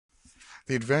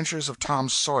The Adventures of Tom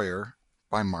Sawyer,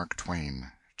 by Mark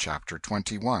Twain. Chapter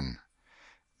 21.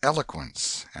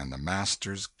 Eloquence and the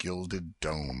Master's Gilded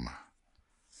Dome.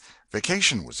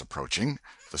 Vacation was approaching.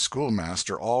 The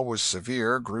schoolmaster, always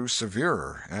severe, grew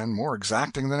severer and more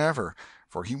exacting than ever,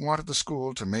 for he wanted the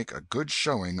school to make a good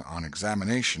showing on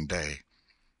examination day.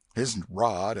 His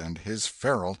rod and his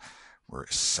ferule were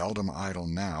seldom idle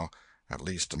now, at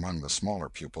least among the smaller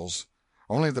pupils.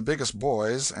 Only the biggest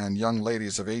boys and young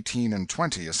ladies of 18 and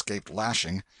 20 escaped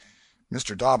lashing.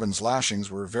 Mr. Dobbin's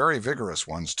lashings were very vigorous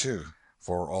ones, too,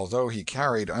 for although he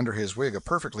carried under his wig a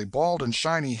perfectly bald and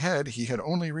shiny head, he had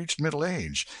only reached middle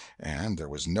age, and there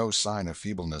was no sign of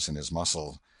feebleness in his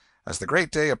muscle. As the great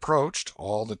day approached,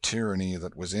 all the tyranny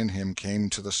that was in him came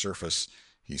to the surface.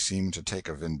 He seemed to take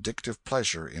a vindictive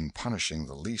pleasure in punishing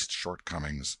the least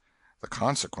shortcomings. The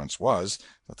consequence was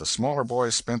that the smaller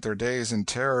boys spent their days in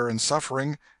terror and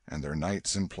suffering, and their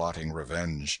nights in plotting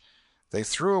revenge. They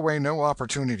threw away no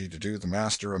opportunity to do the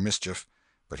master a mischief,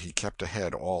 but he kept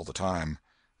ahead all the time.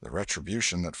 The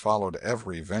retribution that followed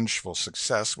every vengeful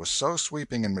success was so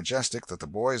sweeping and majestic that the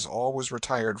boys always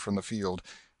retired from the field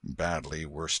badly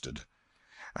worsted.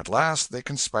 At last they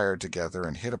conspired together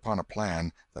and hit upon a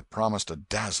plan that promised a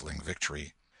dazzling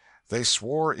victory. They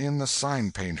swore in the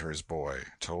sign-painter's boy,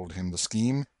 told him the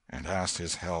scheme, and asked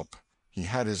his help. He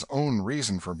had his own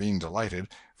reason for being delighted,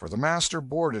 for the master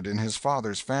boarded in his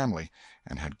father's family,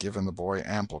 and had given the boy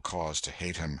ample cause to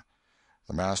hate him.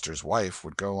 The master's wife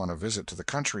would go on a visit to the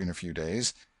country in a few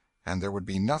days, and there would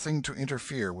be nothing to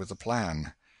interfere with the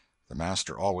plan. The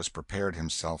master always prepared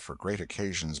himself for great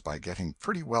occasions by getting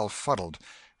pretty well fuddled,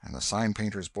 and the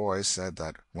sign-painter's boy said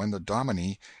that when the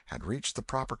dominie had reached the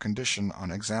proper condition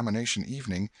on examination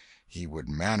evening, he would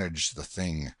manage the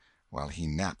thing while he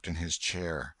napped in his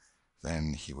chair.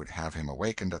 Then he would have him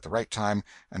awakened at the right time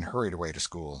and hurried away to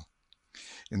school.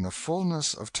 In the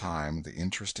fullness of time the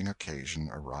interesting occasion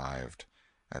arrived.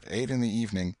 At 8 in the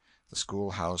evening the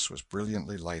schoolhouse was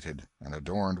brilliantly lighted, and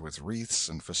adorned with wreaths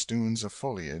and festoons of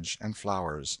foliage and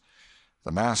flowers.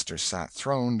 The master sat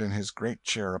throned in his great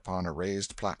chair upon a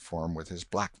raised platform with his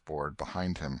blackboard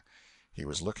behind him. He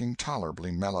was looking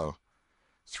tolerably mellow.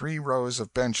 3 rows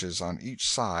of benches on each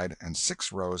side and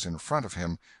 6 rows in front of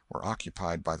him were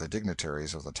occupied by the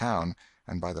dignitaries of the town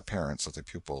and by the parents of the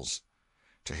pupils.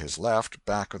 To his left,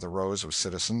 back of the rows of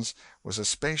citizens, was a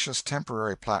spacious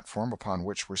temporary platform upon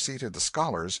which were seated the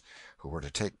scholars who were to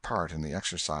take part in the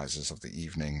exercises of the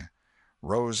evening.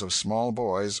 Rows of small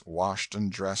boys, washed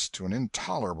and dressed to an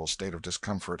intolerable state of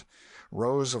discomfort,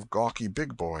 rows of gawky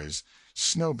big boys,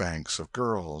 snowbanks of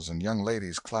girls and young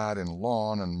ladies clad in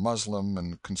lawn and muslin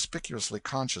and conspicuously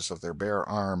conscious of their bare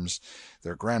arms,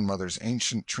 their grandmother's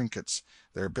ancient trinkets,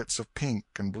 their bits of pink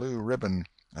and blue ribbon,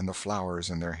 and the flowers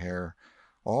in their hair.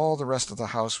 All the rest of the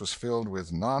house was filled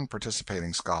with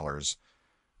non-participating scholars.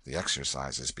 The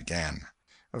exercises began.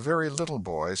 A very little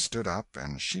boy stood up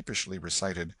and sheepishly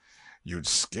recited, "You'd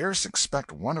scarce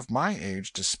expect one of my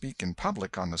age to speak in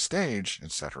public on the stage,"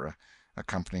 etc.,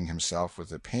 accompanying himself with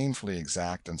the painfully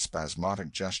exact and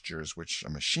spasmodic gestures which a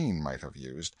machine might have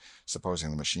used, supposing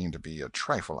the machine to be a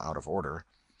trifle out of order.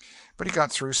 But he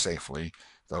got through safely,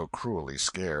 though cruelly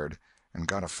scared, and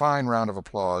got a fine round of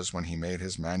applause when he made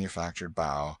his manufactured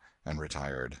bow and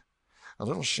retired. A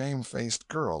little shamefaced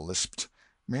girl lisped,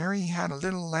 "Mary had a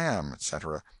little lamb,"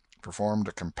 etc., performed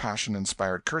a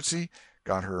compassion-inspired curtsy,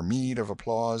 got her meed of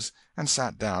applause, and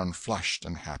sat down flushed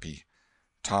and happy.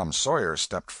 Tom Sawyer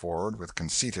stepped forward with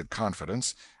conceited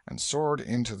confidence, and soared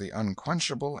into the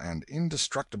unquenchable and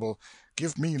indestructible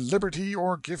 "Give me liberty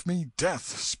or give me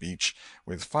death" speech,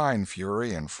 with fine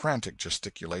fury and frantic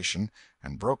gesticulation,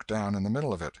 and broke down in the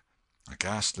middle of it. A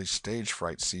ghastly stage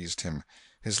fright seized him.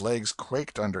 His legs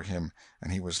quaked under him,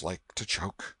 and he was like to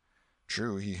choke.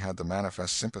 True, he had the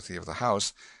manifest sympathy of the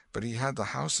house, but he had the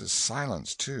house's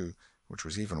silence, too, which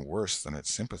was even worse than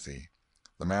its sympathy.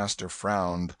 The master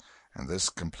frowned, and this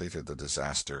completed the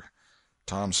disaster.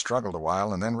 Tom struggled a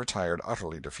while, and then retired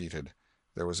utterly defeated.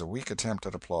 There was a weak attempt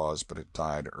at applause, but it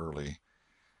died early.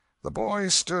 "The boy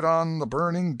stood on the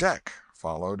burning deck"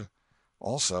 followed.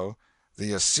 Also,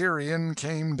 "The Assyrian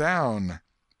came down,"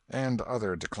 and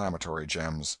other declamatory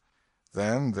gems.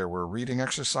 Then there were reading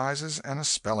exercises and a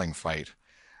spelling fight.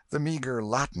 The meager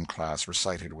Latin class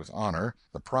recited with honor.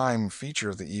 The prime feature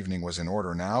of the evening was in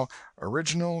order now,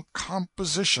 original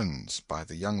compositions by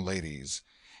the young ladies.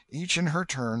 Each in her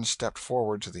turn stepped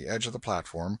forward to the edge of the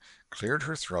platform, cleared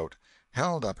her throat,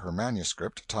 held up her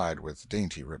manuscript, tied with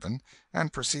dainty ribbon,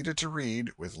 and proceeded to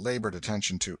read, with labored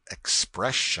attention to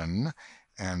expression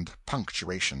and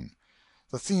punctuation.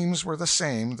 The themes were the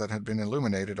same that had been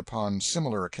illuminated upon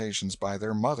similar occasions by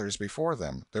their mothers before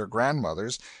them, their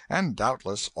grandmothers, and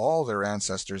doubtless all their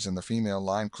ancestors in the female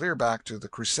line clear back to the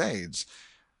Crusades.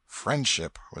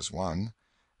 Friendship was one,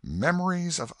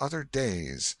 memories of other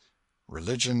days,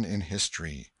 religion in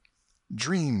history,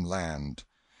 dreamland,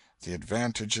 the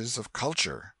advantages of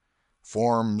culture,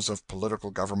 forms of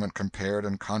political government compared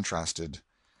and contrasted,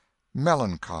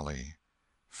 melancholy,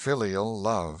 filial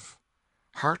love,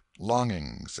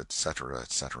 heart-longings, etc.,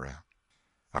 etc.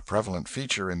 A prevalent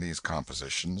feature in these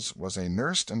compositions was a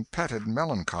nursed and petted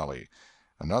melancholy.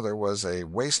 Another was a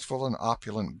wasteful and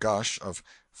opulent gush of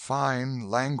fine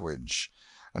language.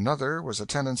 Another was a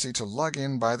tendency to lug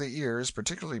in by the ears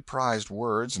particularly prized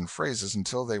words and phrases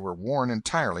until they were worn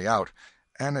entirely out,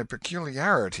 and a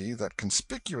peculiarity that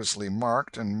conspicuously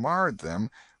marked and marred them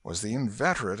was the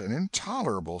inveterate and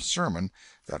intolerable sermon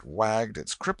that wagged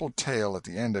its crippled tail at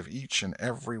the end of each and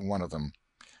every one of them.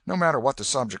 No matter what the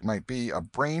subject might be, a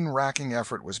brain-racking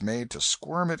effort was made to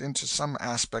squirm it into some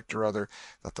aspect or other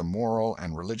that the moral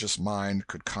and religious mind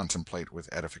could contemplate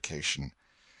with edification.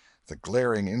 The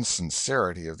glaring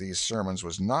insincerity of these sermons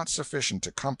was not sufficient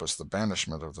to compass the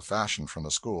banishment of the fashion from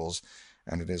the schools,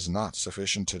 and it is not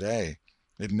sufficient today.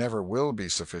 It never will be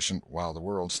sufficient while the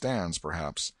world stands,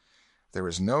 perhaps. There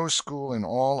is no school in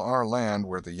all our land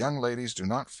where the young ladies do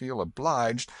not feel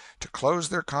obliged to close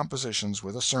their compositions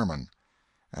with a sermon,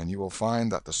 and you will find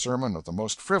that the sermon of the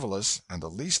most frivolous and the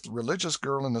least religious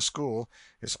girl in the school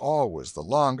is always the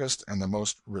longest and the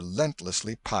most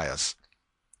relentlessly pious.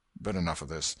 But enough of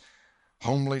this.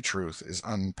 Homely truth is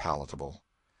unpalatable.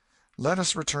 Let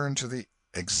us return to the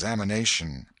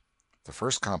examination. The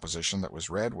first composition that was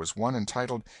read was one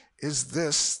entitled, "Is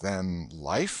This, Then,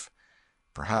 Life?"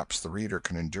 Perhaps the reader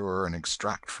can endure an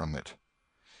extract from it.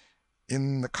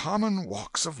 In the common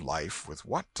walks of life, with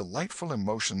what delightful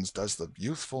emotions does the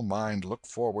youthful mind look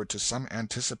forward to some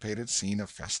anticipated scene of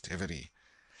festivity!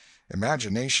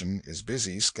 Imagination is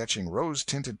busy sketching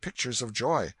rose-tinted pictures of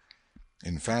joy.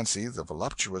 In fancy the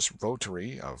voluptuous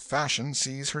votary of fashion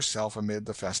sees herself amid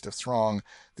the festive throng,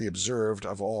 the observed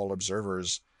of all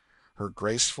observers. Her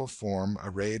graceful form,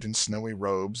 arrayed in snowy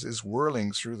robes, is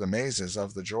whirling through the mazes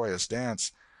of the joyous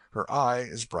dance. Her eye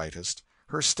is brightest,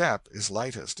 her step is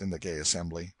lightest in the gay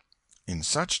assembly. In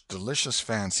such delicious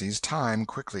fancies time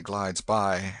quickly glides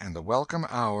by, and the welcome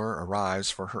hour arrives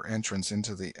for her entrance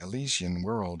into the Elysian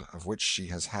world, of which she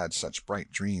has had such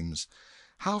bright dreams.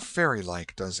 How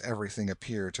fairy-like does everything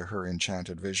appear to her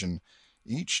enchanted vision!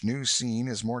 Each new scene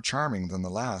is more charming than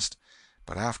the last,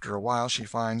 but after a while she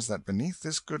finds that beneath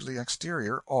this goodly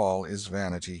exterior all is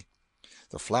vanity.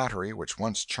 The flattery which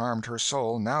once charmed her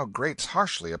soul now grates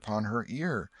harshly upon her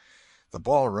ear. The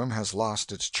ballroom has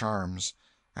lost its charms,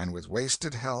 and with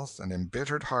wasted health and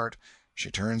embittered heart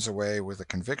she turns away with the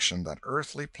conviction that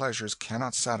earthly pleasures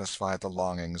cannot satisfy the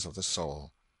longings of the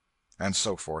soul. And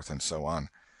so forth and so on.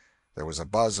 There was a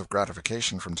buzz of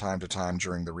gratification from time to time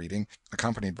during the reading,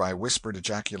 accompanied by whispered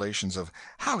ejaculations of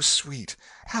 "How sweet!"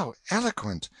 "How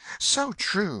eloquent!" "So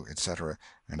true!" etc.,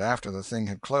 and after the thing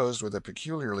had closed with a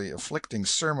peculiarly afflicting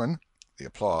sermon, the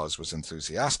applause was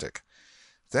enthusiastic.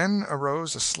 Then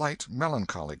arose a slight,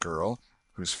 melancholy girl,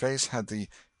 whose face had the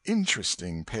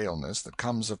interesting paleness that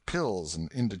comes of pills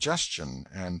and indigestion,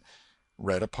 and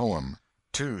read a poem.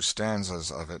 2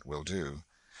 stanzas of it will do.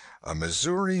 A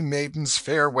Missouri Maiden's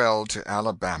Farewell to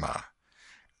Alabama.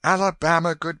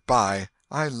 Alabama, good-bye,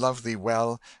 I love thee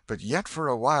well, but yet for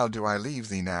a while do I leave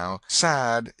thee now.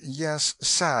 Sad, yes,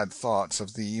 sad thoughts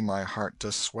of thee my heart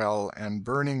doth swell, and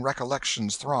burning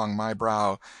recollections throng my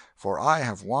brow. For I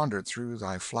have wandered through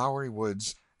thy flowery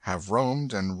woods, have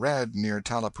roamed and read near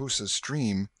Tallapoosa's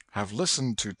stream, have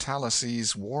listened to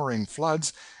Tallasee's warring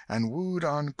floods, and wooed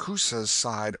on Coosa's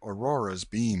side Aurora's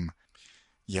beam.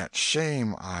 Yet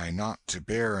shame I not to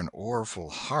bear an o'erfull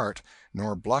heart,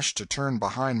 nor blush to turn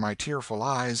behind my tearful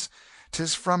eyes.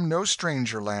 'Tis from no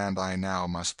stranger land I now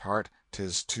must part,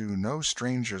 'tis to no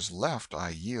stranger's left I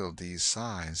yield these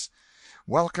sighs.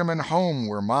 Welcome and home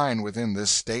were mine within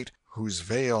this state, whose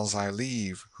vales I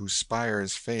leave, whose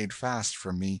spires fade fast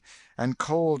from me, and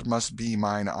cold must be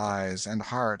mine eyes, and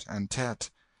heart, and tet,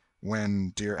 when,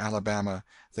 dear Alabama,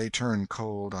 they turn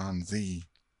cold on thee.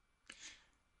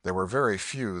 There were very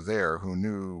few there who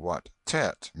knew what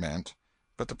 "tet" meant,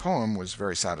 but the poem was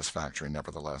very satisfactory,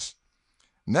 nevertheless.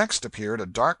 Next appeared a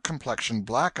dark-complexioned,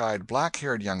 black-eyed,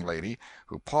 black-haired young lady,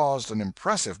 who paused an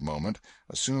impressive moment,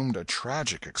 assumed a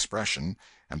tragic expression,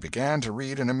 and began to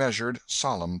read in a measured,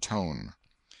 solemn tone.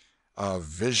 A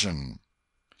Vision.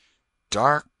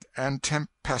 Dark and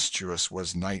tempestuous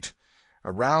was night.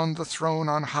 Around the throne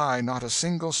on high not a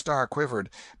single star quivered,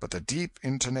 but the deep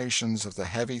intonations of the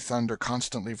heavy thunder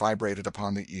constantly vibrated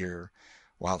upon the ear,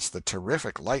 whilst the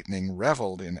terrific lightning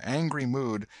revelled in angry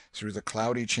mood through the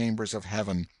cloudy chambers of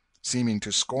heaven, seeming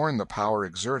to scorn the power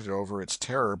exerted over its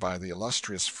terror by the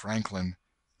illustrious Franklin.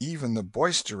 Even the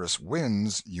boisterous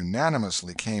winds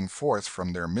unanimously came forth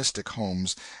from their mystic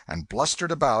homes, and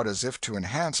blustered about as if to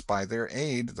enhance by their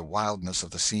aid the wildness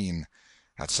of the scene.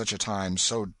 At such a time,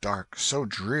 so dark, so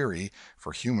dreary,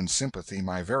 for human sympathy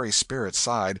my very spirit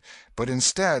sighed, but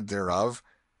instead thereof,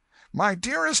 "My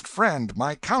dearest friend,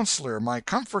 my counselor, my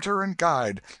comforter and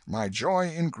guide, my joy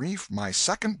in grief, my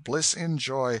second bliss in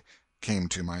joy," came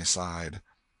to my side.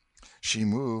 She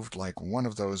moved like one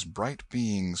of those bright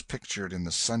beings pictured in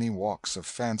the sunny walks of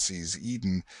fancy's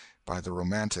Eden by the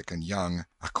romantic and young,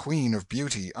 a queen of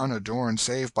beauty unadorned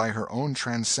save by her own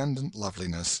transcendent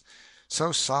loveliness.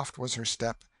 So soft was her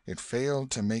step, it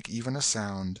failed to make even a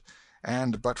sound,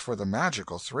 and but for the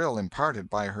magical thrill imparted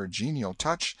by her genial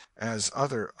touch, as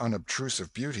other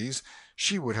unobtrusive beauties,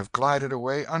 she would have glided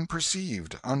away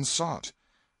unperceived, unsought.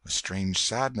 A strange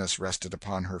sadness rested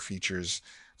upon her features,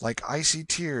 like icy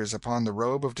tears upon the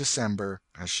robe of December,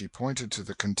 as she pointed to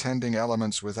the contending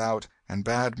elements without, and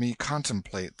bade me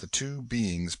contemplate the two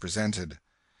beings presented.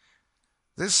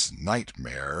 This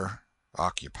nightmare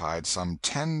occupied some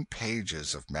 10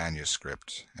 pages of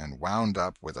manuscript, and wound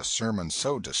up with a sermon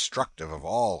so destructive of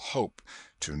all hope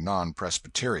to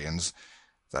non-Presbyterians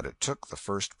that it took the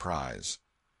first prize.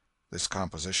 This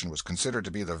composition was considered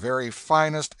to be the very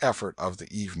finest effort of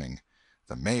the evening.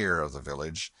 The mayor of the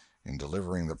village, in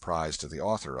delivering the prize to the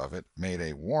author of it, made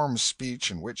a warm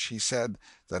speech in which he said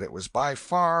that it was by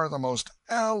far the most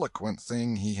eloquent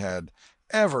thing he had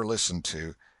ever listened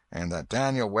to, and that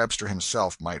Daniel Webster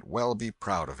himself might well be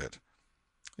proud of it.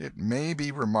 It may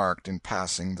be remarked in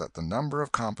passing that the number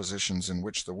of compositions in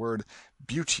which the word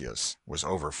 "beauteous" was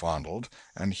overfondled,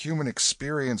 and human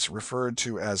experience referred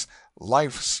to as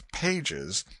 "life's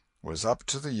pages," was up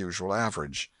to the usual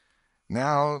average.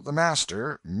 Now the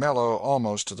master, mellow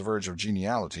almost to the verge of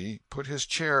geniality, put his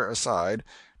chair aside,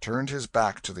 turned his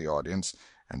back to the audience,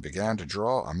 and began to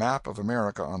draw a map of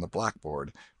America on the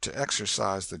blackboard, to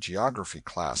exercise the geography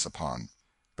class upon.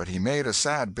 But he made a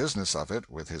sad business of it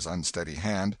with his unsteady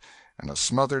hand, and a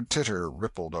smothered titter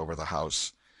rippled over the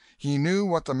house. He knew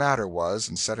what the matter was,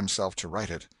 and set himself to right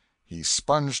it. He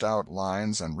sponged out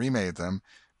lines and remade them,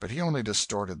 but he only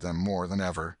distorted them more than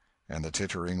ever, and the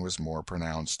tittering was more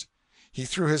pronounced. He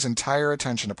threw his entire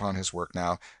attention upon his work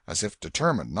now, as if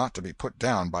determined not to be put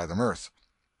down by the mirth.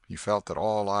 He felt that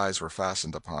all eyes were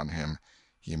fastened upon him.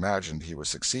 He imagined he was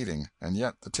succeeding, and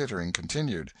yet the tittering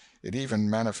continued. It even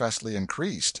manifestly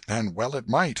increased, and well it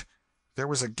might. There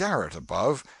was a garret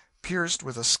above, pierced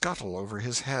with a scuttle over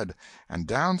his head, and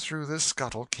down through this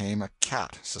scuttle came a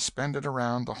cat, suspended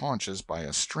around the haunches by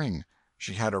a string.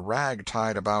 She had a rag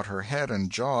tied about her head and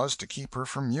jaws to keep her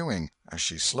from mewing. As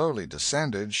she slowly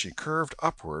descended, she curved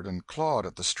upward and clawed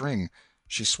at the string.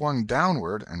 She swung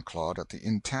downward and clawed at the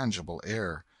intangible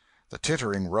air. The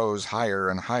tittering rose higher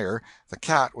and higher. The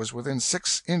cat was within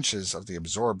 6 inches of the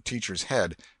absorbed teacher's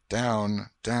head. Down,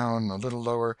 down, a little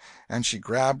lower, and she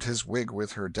grabbed his wig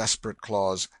with her desperate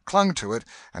claws, clung to it,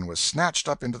 and was snatched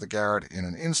up into the garret in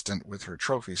an instant with her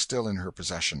trophy still in her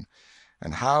possession.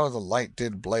 And how the light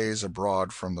did blaze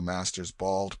abroad from the master's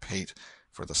bald pate,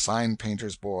 for the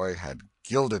sign-painter's boy had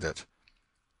gilded it.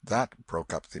 That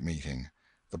broke up the meeting.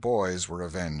 The boys were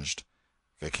avenged.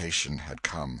 Vacation had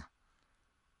come.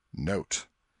 Note: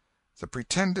 the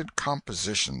pretended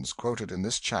compositions quoted in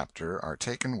this chapter are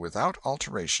taken without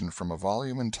alteration from a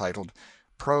volume entitled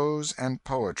Prose and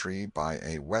Poetry by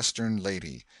a Western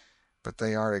Lady, but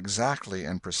they are exactly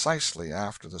and precisely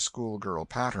after the schoolgirl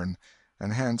pattern,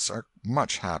 and hence are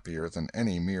much happier than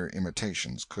any mere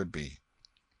imitations could be.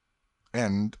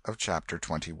 End of Chapter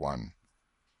 21.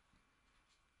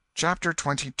 Chapter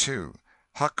 22.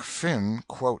 Huck Finn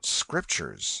Quotes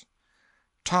Scriptures.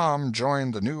 Tom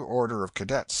joined the new order of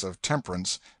cadets of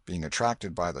temperance, being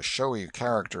attracted by the showy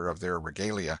character of their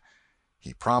regalia.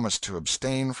 He promised to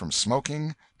abstain from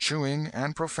smoking, chewing,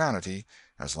 and profanity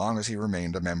as long as he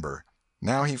remained a member.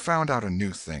 Now he found out a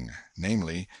new thing,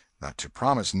 namely, that to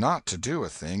promise not to do a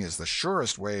thing is the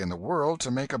surest way in the world to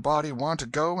make a body want to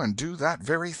go and do that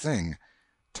very thing.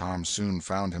 Tom soon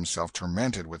found himself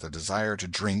tormented with a desire to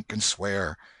drink and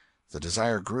swear. The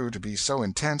desire grew to be so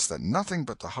intense that nothing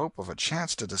but the hope of a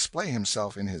chance to display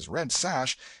himself in his red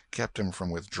sash kept him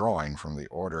from withdrawing from the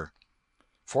order.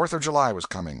 4th of July was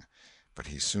coming, but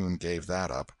he soon gave that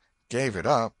up. gave it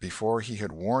up before he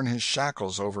had worn his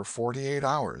shackles over 48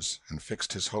 hours, and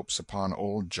fixed his hopes upon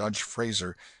old Judge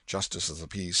Fraser, Justice of the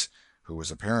Peace, who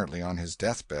was apparently on his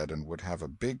deathbed and would have a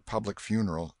big public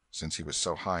funeral, since he was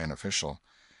so high an official.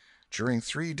 During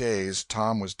 3 days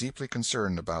Tom was deeply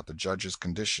concerned about the judge's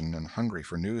condition and hungry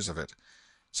for news of it.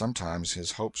 Sometimes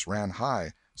his hopes ran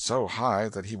high, so high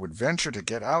that he would venture to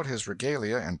get out his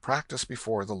regalia and practice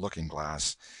before the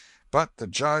looking-glass. But the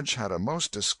judge had a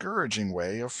most discouraging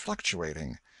way of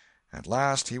fluctuating. At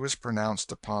last he was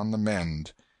pronounced upon the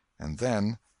mend, and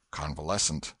then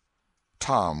convalescent.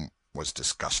 Tom was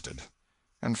disgusted,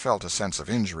 and felt a sense of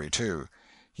injury, too.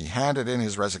 He handed in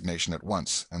his resignation at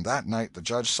once, and that night the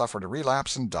judge suffered a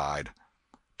relapse and died.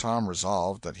 Tom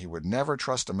resolved that he would never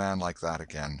trust a man like that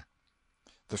again.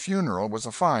 The funeral was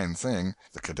a fine thing.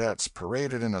 The cadets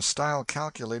paraded in a style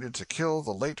calculated to kill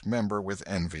the late member with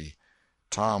envy.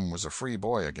 Tom was a free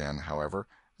boy again, however.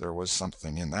 There was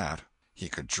something in that. He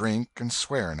could drink and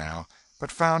swear now,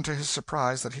 but found to his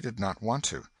surprise that he did not want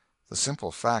to. The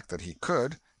simple fact that he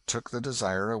could took the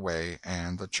desire away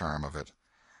and the charm of it.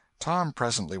 Tom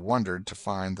presently wondered to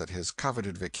find that his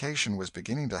coveted vacation was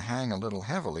beginning to hang a little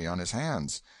heavily on his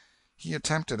hands. He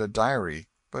attempted a diary,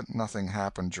 but nothing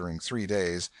happened during 3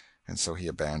 days, and so he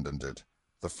abandoned it.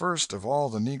 The first of all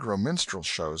the negro minstrel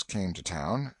shows came to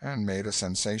town, and made a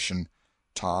sensation.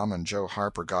 Tom and Joe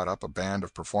Harper got up a band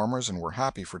of performers and were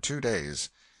happy for 2 days.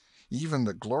 Even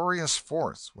the glorious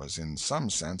Fourth was in some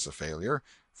sense a failure,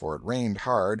 for it rained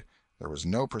hard, there was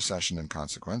no procession in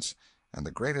consequence, and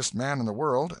the greatest man in the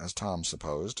world, as Tom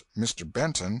supposed, Mr.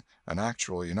 Benton, an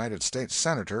actual United States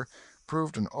Senator,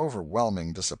 proved an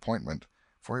overwhelming disappointment,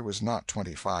 for he was not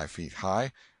 25 feet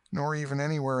high, nor even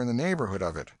anywhere in the neighborhood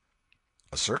of it.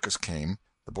 A circus came.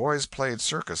 The boys played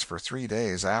circus for 3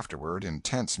 days afterward in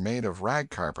tents made of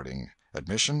rag carpeting.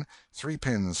 Admission, 3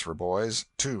 pins for boys,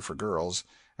 2 for girls,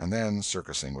 and then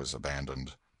circusing was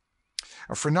abandoned.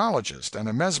 A phrenologist and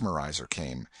a mesmerizer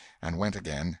came, and went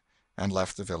again, and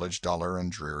left the village duller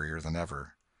and drearier than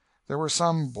ever. There were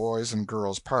some boys' and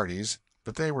girls' parties,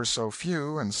 but they were so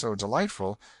few and so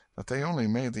delightful that they only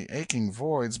made the aching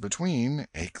voids between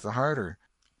ache the harder.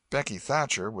 Becky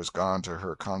Thatcher was gone to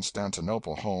her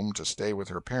Constantinople home to stay with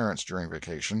her parents during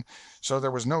vacation, so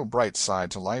there was no bright side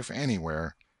to life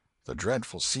anywhere. The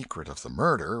dreadful secret of the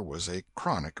murder was a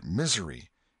chronic misery.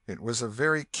 It was a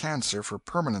very cancer for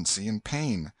permanency and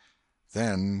pain.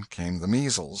 Then came the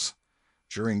measles.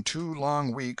 During 2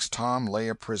 long weeks Tom lay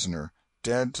a prisoner,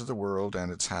 dead to the world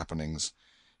and its happenings.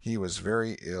 He was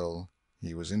very ill.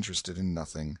 He was interested in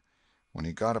nothing. When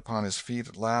he got upon his feet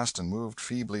at last and moved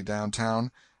feebly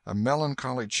downtown, a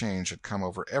melancholy change had come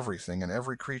over everything and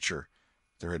every creature.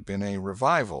 There had been a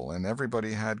revival, and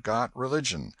everybody had got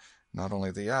religion, not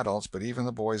only the adults but even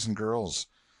the boys and girls.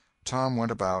 Tom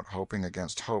went about hoping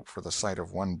against hope for the sight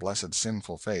of one blessed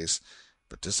sinful face,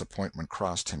 but disappointment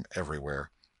crossed him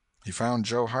everywhere. He found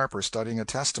Joe Harper studying a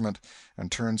Testament,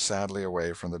 and turned sadly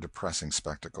away from the depressing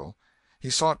spectacle.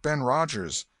 He sought Ben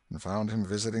Rogers, and found him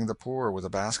visiting the poor with a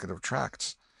basket of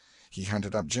tracts. He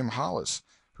hunted up Jim Hollis,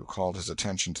 who called his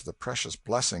attention to the precious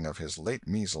blessing of his late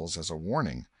measles as a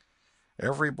warning.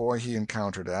 Every boy he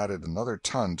encountered added another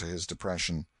ton to his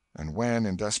depression, and when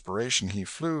in desperation he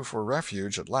flew for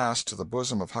refuge at last to the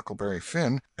bosom of Huckleberry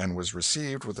Finn, and was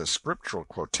received with a scriptural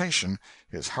quotation,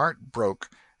 his heart broke,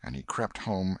 and he crept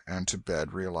home and to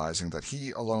bed realizing that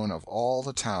he alone of all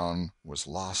the town was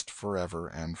lost forever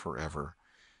and forever.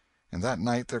 And that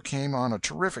night there came on a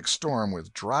terrific storm,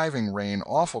 with driving rain,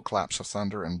 awful claps of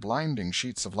thunder, and blinding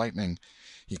sheets of lightning.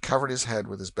 He covered his head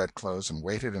with his bedclothes and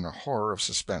waited in a horror of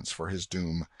suspense for his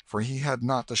doom, for he had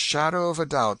not the shadow of a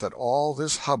doubt that all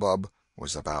this hubbub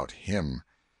was about him.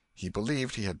 He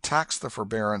believed he had taxed the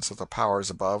forbearance of the powers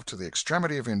above to the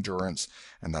extremity of endurance,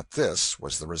 and that this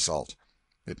was the result.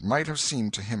 It might have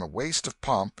seemed to him a waste of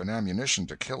pomp and ammunition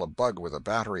to kill a bug with a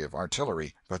battery of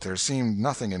artillery, but there seemed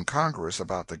nothing incongruous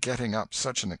about the getting up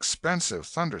such an expensive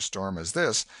thunderstorm as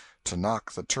this to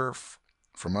knock the turf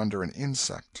from under an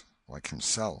insect like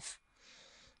himself.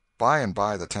 By and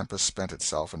by the tempest spent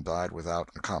itself and died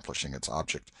without accomplishing its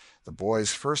object. The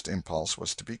boy's first impulse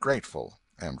was to be grateful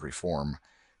and reform.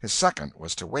 His second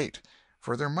was to wait,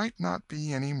 for there might not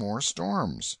be any more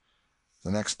storms.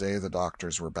 The next day the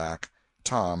doctors were back.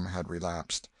 Tom had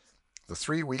relapsed. The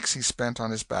 3 weeks he spent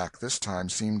on his back this time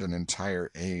seemed an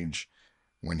entire age.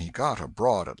 When he got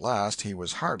abroad at last, he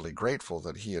was hardly grateful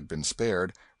that he had been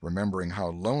spared, remembering how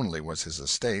lonely was his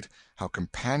estate, how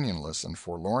companionless and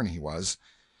forlorn he was.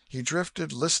 He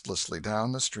drifted listlessly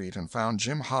down the street and found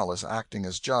Jim Hollis acting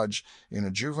as judge in a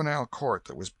juvenile court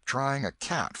that was trying a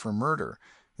cat for murder,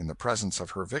 in the presence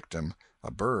of her victim,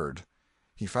 a bird.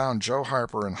 He found Joe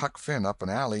Harper and Huck Finn up an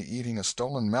alley eating a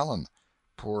stolen melon.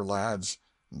 Poor lads,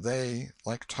 they,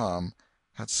 like Tom,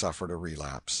 had suffered a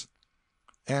relapse.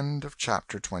 End of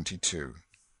Chapter 22.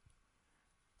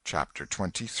 Chapter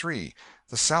 23.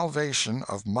 The Salvation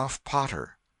of Muff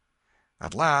Potter.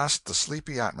 At last the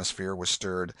sleepy atmosphere was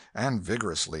stirred, and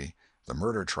vigorously. The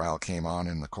murder trial came on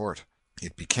in the court.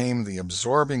 It became the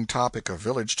absorbing topic of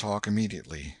village talk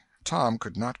immediately. Tom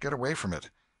could not get away from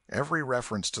it. Every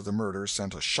reference to the murder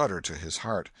sent a shudder to his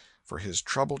heart, for his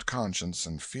troubled conscience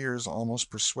and fears almost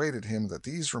persuaded him that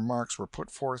these remarks were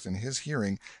put forth in his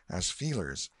hearing as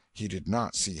feelers. He did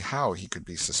not see how he could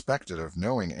be suspected of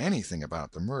knowing anything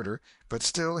about the murder, but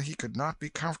still he could not be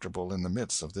comfortable in the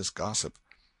midst of this gossip.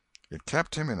 It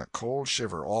kept him in a cold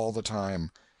shiver all the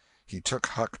time. He took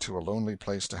Huck to a lonely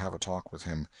place to have a talk with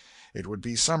him. It would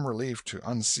be some relief to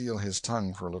unseal his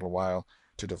tongue for a little while,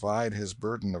 to divide his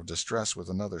burden of distress with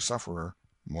another sufferer.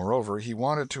 Moreover, he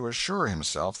wanted to assure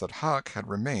himself that Huck had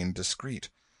remained discreet.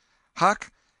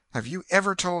 "Huck, have you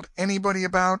ever told anybody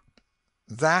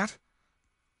about—that?"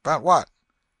 "About what?"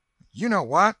 "You know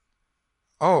what."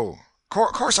 "Oh,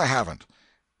 course I haven't."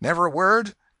 "Never a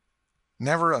word?"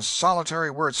 "Never a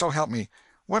solitary word, so help me.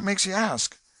 What makes you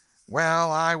ask?"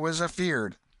 "Well, I was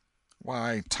afeard."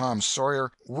 "Why, Tom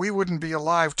Sawyer, we wouldn't be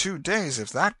alive 2 days if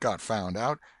that got found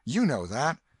out. You know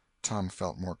that." Tom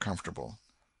felt more comfortable.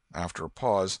 After a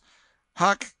pause,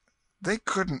 "Huck, they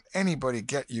couldn't anybody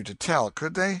get you to tell,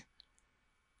 could they?"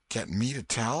 "Get me to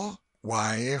tell?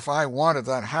 Why, if I wanted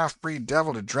that half-breed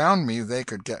devil to drown me, they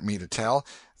could get me to tell.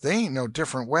 They ain't no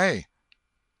different way."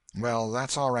 "Well,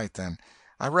 that's all right, then.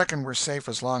 I reckon we're safe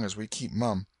as long as we keep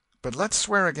mum. But let's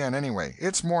swear again, anyway.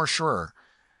 It's more surer."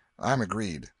 "I'm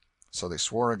agreed." So they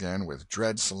swore again with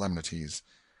dread solemnities.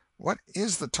 "What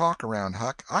is the talk around,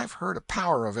 Huck? I've heard a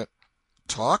power of it."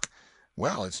 "Talk?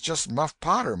 Well, it's just Muff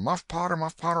Potter, Muff Potter,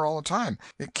 Muff Potter all the time.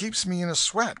 It keeps me in a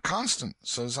sweat, constant,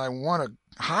 so's I want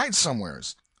to hide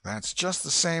somewheres. That's just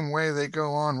the same way they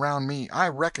go on round me. I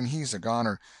reckon he's a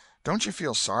goner. Don't you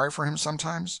feel sorry for him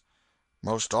sometimes?"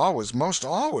 "Most always, most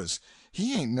always.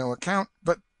 He ain't no account,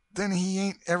 but then he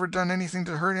ain't ever done anything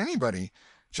to hurt anybody.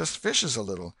 Just fishes a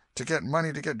little, to get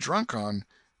money to get drunk on,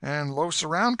 and loafs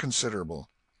around considerable."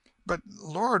 "But,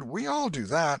 Lord, we all do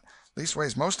that.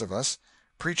 Leastways most of us.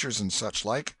 Preachers and such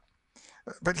like.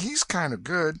 But he's kind of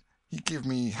good. He give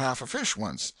me half a fish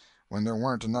once, when there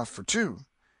warn't enough for 2.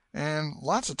 And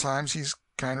lots of times he's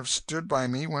kind of stood by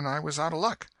me when I was out of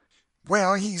luck."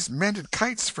 "Well, he's mended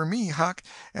kites for me, Huck,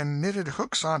 and knitted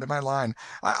hooks onto my line.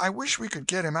 I wish we could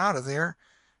get him out of there."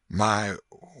 "My,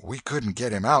 we couldn't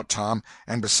get him out, Tom,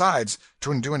 and besides,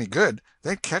 'twouldn't do any good.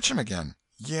 They'd catch him again."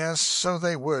 "Yes, so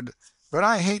they would. But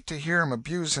I hate to hear 'em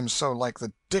abuse him so like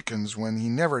the dickens when he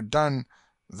never done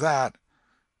that."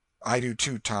 "I do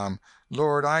too, Tom.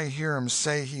 Lord, I hear 'em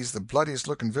say he's the bloodiest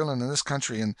looking villain in this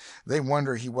country, and they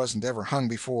wonder he wasn't ever hung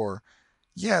before."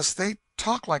 "Yes, they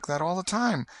talk like that all the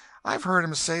time. I've heard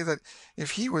 'em say that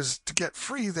if he was to get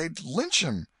free they'd lynch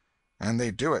him." "And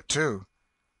they'd do it, too."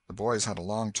 The boys had a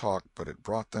long talk, but it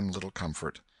brought them little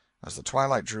comfort. As the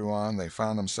twilight drew on, they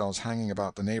found themselves hanging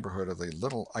about the neighborhood of the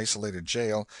little isolated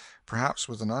jail, perhaps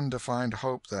with an undefined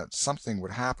hope that something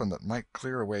would happen that might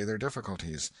clear away their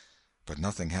difficulties. But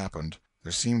nothing happened.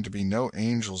 There seemed to be no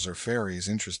angels or fairies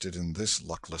interested in this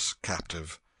luckless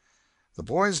captive. The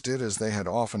boys did as they had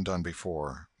often done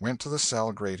before, went to the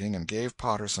cell grating and gave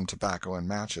Potter some tobacco and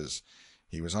matches.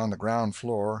 He was on the ground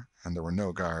floor, and there were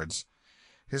no guards.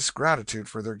 His gratitude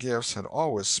for their gifts had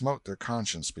always smote their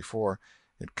conscience before.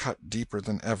 It cut deeper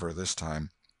than ever this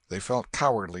time. They felt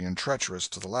cowardly and treacherous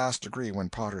to the last degree when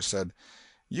Potter said,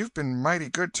 "You've been mighty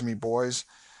good to me, boys,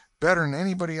 better'n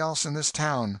anybody else in this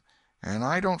town, and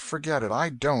I don't forget it, I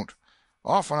don't.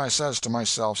 Often I says to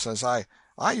myself, says I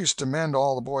used to mend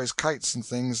all the boys' kites and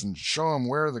things, and show 'em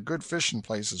where the good fishing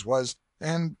places was,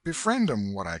 and befriend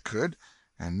 'em what I could,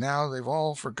 and now they've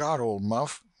all forgot old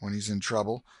Muff when he's in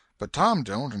trouble, but Tom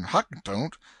don't, and Huck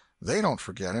don't. They don't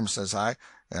forget him, says I,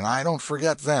 and I don't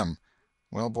forget them.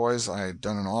 Well, boys, I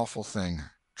done an awful thing.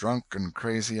 Drunk and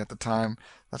crazy at the time,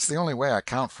 that's the only way I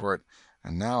count for it,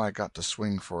 and now I got to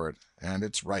swing for it, and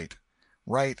it's right.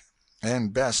 Right,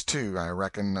 and best, too, I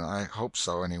reckon. I hope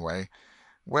so, anyway.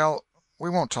 Well,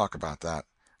 we won't talk about that.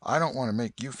 I don't want to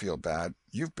make you feel bad.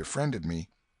 You've befriended me.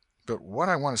 But what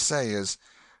I want to say is,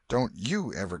 don't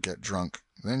you ever get drunk.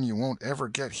 Then you won't ever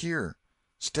get here.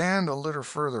 Stand a little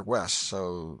further west,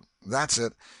 so that's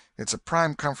it. It's a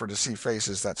prime comfort to see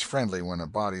faces that's friendly when a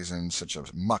body's in such a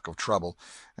muck of trouble,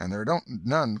 and there don't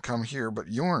none come here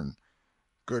but yourn.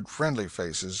 Good friendly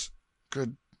faces.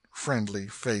 Good friendly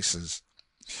faces."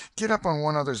 Get up on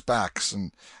one other's backs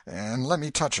and let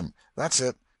me touch 'em. That's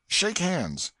it. Shake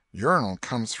hands. Yourn'll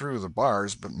come through the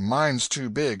bars, but mine's too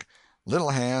big. Little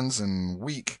hands and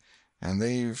weak, and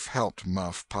they've helped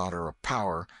Muff Potter a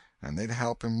power, and they'd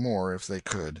help him more if they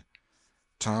could."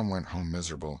 Tom went home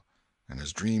miserable, and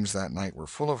his dreams that night were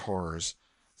full of horrors.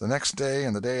 The next day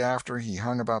and the day after he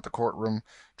hung about the courtroom,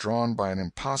 drawn by an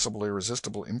impossible,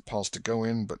 irresistible impulse to go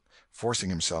in, but forcing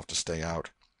himself to stay out.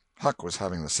 Huck was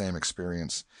having the same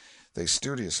experience. They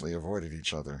studiously avoided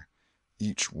each other.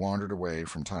 Each wandered away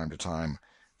from time to time,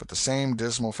 but the same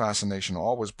dismal fascination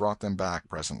always brought them back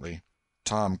presently.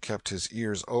 Tom kept his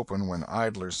ears open when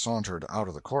idlers sauntered out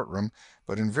of the courtroom,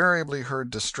 but invariably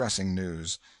heard distressing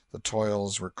news. The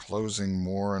toils were closing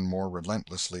more and more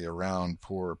relentlessly around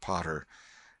poor Potter.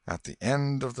 At the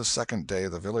end of the second day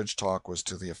the village talk was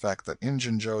to the effect that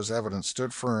Injun Joe's evidence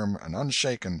stood firm and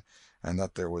unshaken, and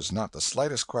that there was not the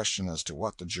slightest question as to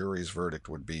what the jury's verdict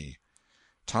would be.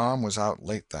 Tom was out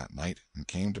late that night, and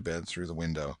came to bed through the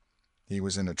window. He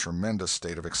was in a tremendous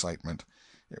state of excitement.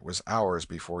 It was hours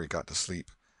before he got to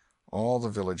sleep. All the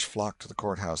village flocked to the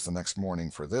courthouse the next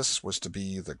morning, for this was to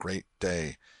be the great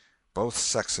day. Both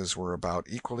sexes were about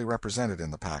equally represented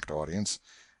in the packed audience.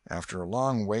 After a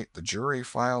long wait the jury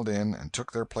filed in and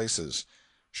took their places.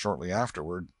 Shortly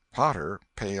afterward, Potter,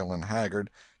 pale and haggard,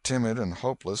 timid and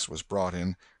hopeless, was brought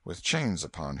in, with chains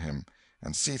upon him,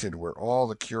 and seated where all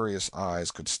the curious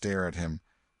eyes could stare at him.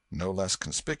 No less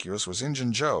conspicuous was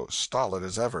Injun Joe, stolid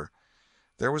as ever.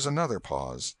 There was another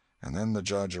pause, and then the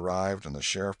judge arrived and the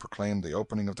sheriff proclaimed the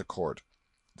opening of the court.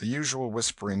 The usual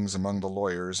whisperings among the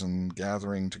lawyers and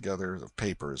gathering together of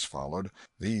papers followed.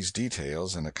 These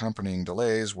details and accompanying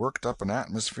delays worked up an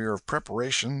atmosphere of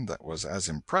preparation that was as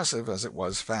impressive as it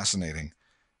was fascinating.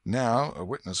 Now a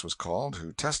witness was called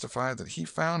who testified that he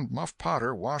found Muff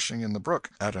Potter washing in the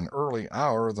brook at an early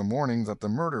hour the morning that the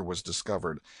murder was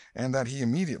discovered, and that he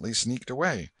immediately sneaked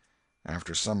away.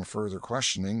 After some further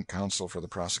questioning, counsel for the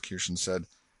prosecution said,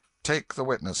 "Take the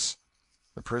witness."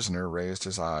 The prisoner raised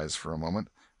his eyes for a moment,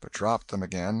 but dropped them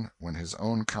again when his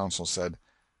own counsel said,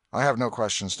 "I have no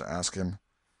questions to ask him."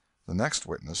 The next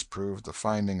witness proved the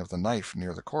finding of the knife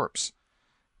near the corpse.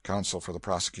 Counsel for the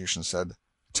prosecution said,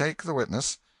 "Take the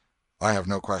witness." "I have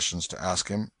no questions to ask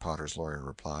him," Potter's lawyer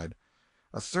replied.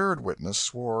 A third witness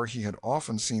swore he had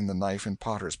often seen the knife in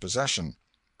Potter's possession.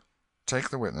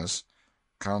 "Take the witness."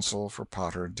 Counsel for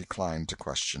Potter declined to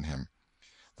question him.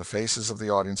 The faces of the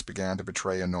audience began to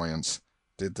betray annoyance.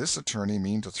 Did this attorney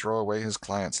mean to throw away his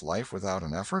client's life without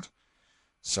an effort?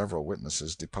 Several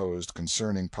witnesses deposed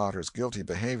concerning Potter's guilty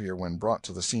behavior when brought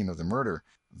to the scene of the murder.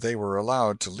 They were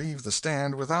allowed to leave the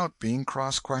stand without being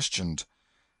cross-questioned.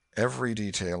 Every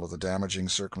detail of the damaging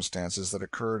circumstances that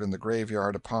occurred in the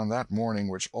graveyard upon that morning,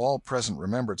 which all present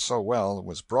remembered so well,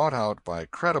 was brought out by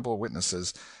credible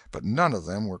witnesses, but none of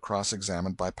them were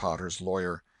cross-examined by Potter's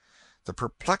lawyer. The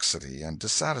perplexity and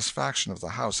dissatisfaction of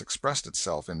the house expressed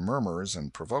itself in murmurs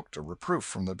and provoked a reproof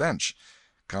from the bench.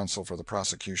 Counsel for the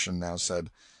prosecution now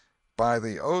said, "By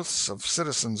the oaths of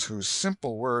citizens whose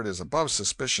simple word is above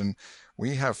suspicion,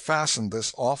 we have fastened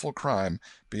this awful crime,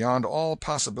 beyond all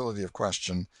possibility of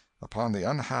question, upon the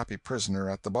unhappy prisoner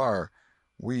at the bar.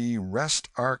 We rest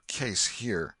our case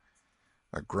here."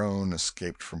 A groan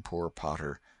escaped from poor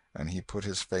Potter, and he put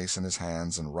his face in his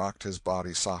hands and rocked his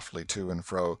body softly to and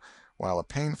fro, while a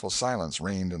painful silence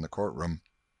reigned in the courtroom.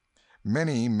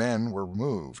 Many men were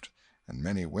moved, and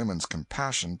many women's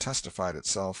compassion testified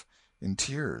itself in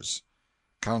tears.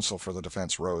 Counsel for the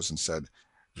defense rose and said,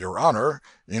 "Your Honor,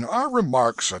 in our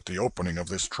remarks at the opening of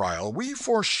this trial we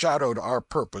foreshadowed our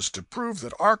purpose to prove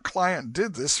that our client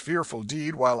did this fearful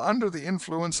deed while under the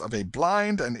influence of a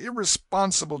blind and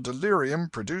irresponsible delirium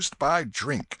produced by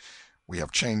drink. We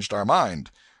have changed our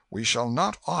mind. We shall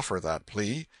not offer that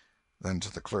plea." Then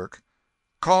to the clerk,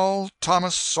 "Call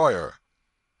Thomas Sawyer."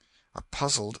 A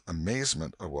puzzled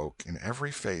amazement awoke in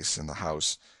every face in the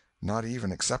house, not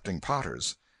even excepting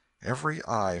Potter's. Every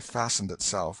eye fastened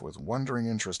itself with wondering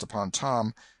interest upon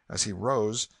Tom as he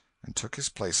rose and took his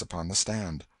place upon the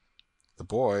stand. The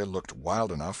boy looked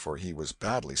wild enough, for he was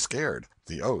badly scared.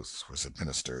 The oath was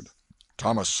administered.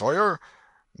 "Thomas Sawyer,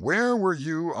 where were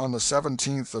you on the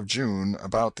 17th of June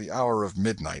about the hour of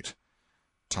midnight?"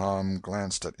 Tom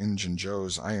glanced at Injun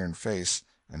Joe's iron face,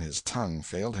 and his tongue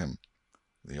failed him.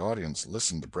 The audience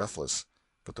listened breathless,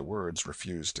 but the words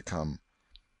refused to come.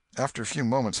 After a few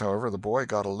moments, however, the boy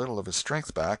got a little of his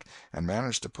strength back, and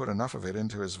managed to put enough of it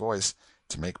into his voice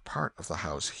to make part of the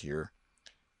house hear.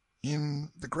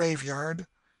 "In the graveyard."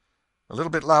 "A little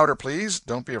bit louder, please.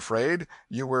 Don't be afraid.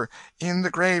 You were in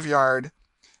the graveyard."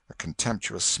 A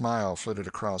contemptuous smile flitted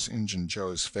across Injun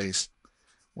Joe's face.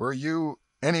 Were you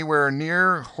anywhere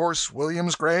near Horse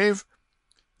William's grave?"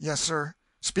 "Yes, sir."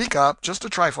 "Speak up, just a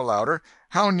trifle louder.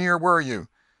 How near were you?"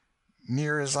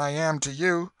 "Near as I am to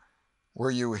you."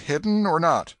 "Were you hidden or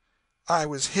not?" "I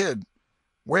was hid."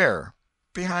 "Where?"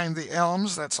 "Behind the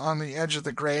elms that's on the edge of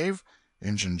the grave."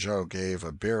 Injun Joe gave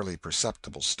a barely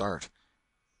perceptible start.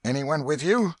 "Anyone with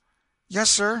you?"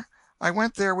 "Yes, sir. I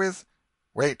went there with—"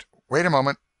 "Wait a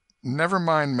moment. Never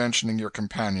mind mentioning your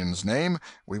companion's name.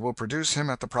 We will produce him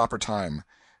at the proper time.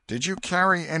 Did you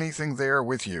carry anything there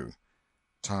with you?"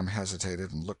 Tom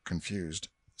hesitated and looked confused.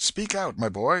 "Speak out, my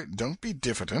boy. Don't be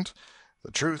diffident.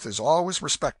 The truth is always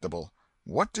respectable.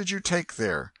 What did you take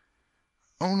there?"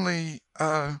 "Only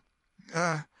dead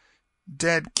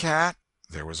cat."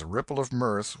 There was a ripple of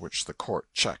mirth which the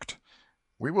court checked.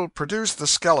 "We will produce the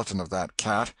skeleton of that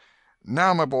cat.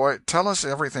 Now, my boy, tell us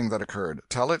everything that occurred.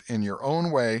 Tell it in your own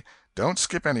way. Don't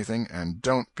skip anything, and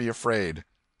don't be afraid."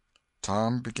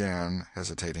 Tom began,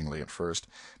 hesitatingly at first,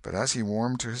 but as he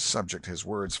warmed to his subject his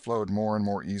words flowed more and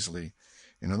more easily.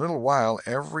 In a little while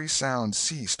every sound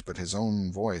ceased but his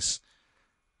own voice.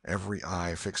 Every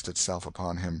eye fixed itself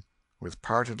upon him. With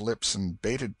parted lips and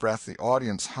bated breath the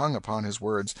audience hung upon his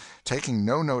words, taking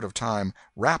no note of time,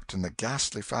 wrapped in the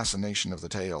ghastly fascination of the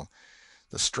tale.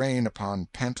 The strain upon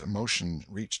pent emotion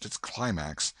reached its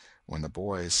climax when the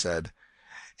boy said: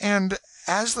 "And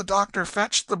as the doctor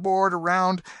fetched the board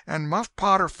around and Muff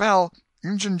Potter fell,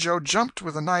 Injun Joe jumped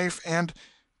with a knife and—"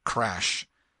 Crash!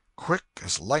 Quick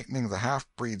as lightning the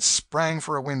half-breed sprang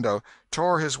for a window,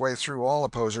 tore his way through all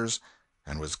opposers,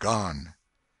 and was gone.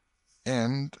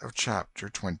 End of chapter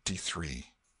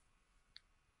 23.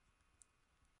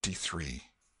 23.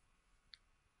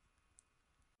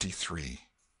 23.